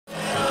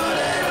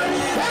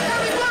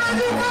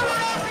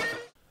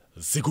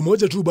Siku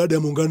moja tu baada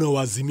ya muungano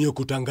wa Azimio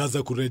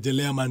kutangaza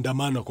kurejelea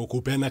maandamano kwa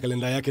kupeana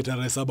kalenda yake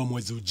tarehe 7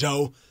 mwezi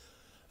ujao,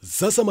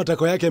 sasa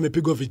matakwa yake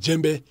yamepigwa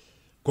vijembe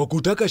kwa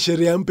kutaka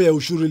sheria mpya ya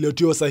ushuru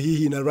iliyotiwa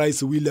sahihi na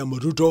Rais William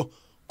Ruto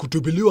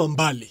kutupiliwa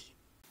mbali.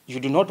 You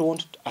do not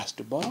want us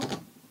to borrow.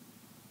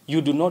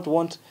 You do not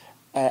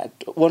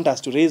want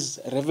us to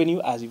raise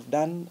revenue as you've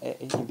done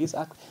in this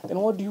act. Then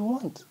what do you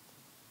want?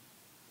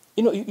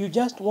 You know, you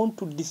just want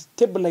to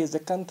destabilize the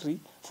country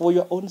for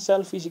your own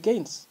selfish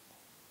gains.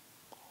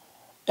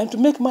 And to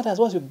make matters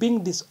worse, you're being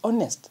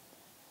dishonest.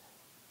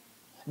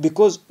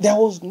 Because there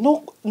was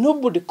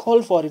nobody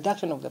called for a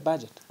reduction of the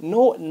budget.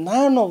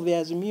 None of the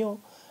Azimio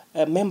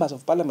members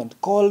of parliament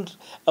called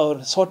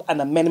or sought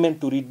an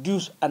amendment to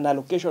reduce an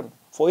allocation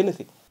for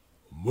anything.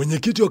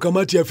 Mwenyekiti wa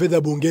kamati ya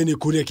fedha bungeni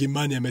Kuria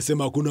Kimani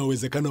amesema hakuna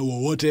uwezekano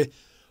wowote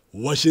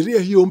wa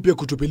sheria hiyo mpya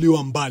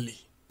kutupiliwa mbali.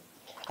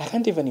 I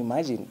can't even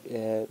imagine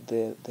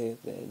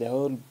the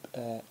whole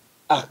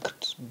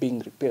act being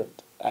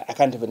repealed. I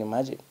can't even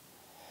imagine.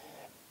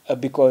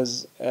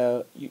 Because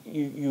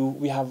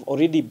we have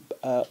already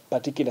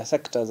particular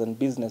sectors and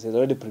businesses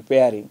already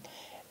preparing,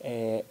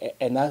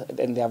 and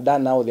they have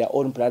done now their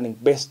own planning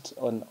based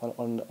on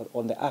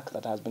the act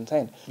that has been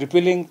signed.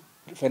 Repealing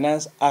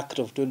Finance Act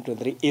of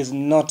 2023 is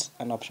not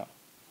an option.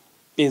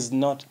 Is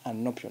not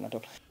an option at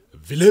all.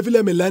 Vilevile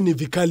amelani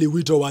vikali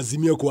wito wa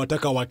Azimio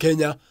kuwataka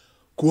wakenya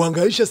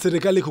kuhangaisha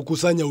serikali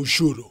kukusanya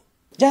ushuru.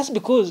 Just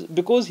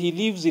because he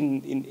lives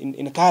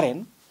in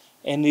Karen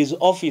and his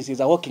office is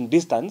a walking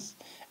distance,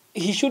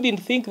 he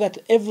shouldn't think that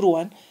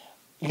everyone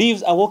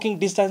lives a walking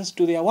distance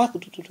to their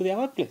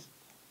workplace.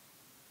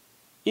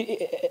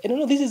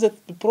 This is a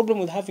problem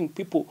with having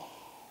people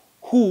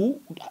who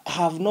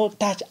have no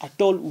touch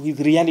at all with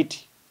reality,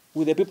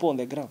 with the people on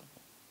the ground.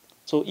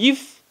 So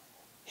if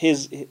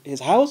his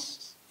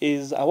house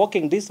is a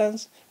walking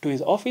distance to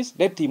his office,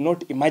 let him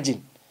not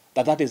imagine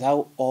that is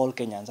how all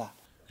Kenyans are.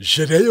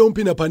 Sheria hiyo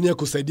mpya inapania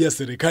kusaidia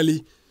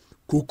serikali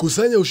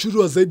kukusanya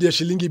ushuru wa zaidi ya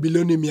shilingi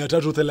bilioni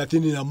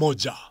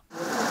 331.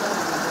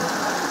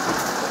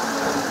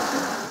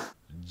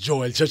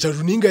 Joel Chacha,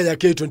 runinga ya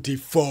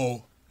K24,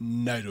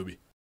 Nairobi.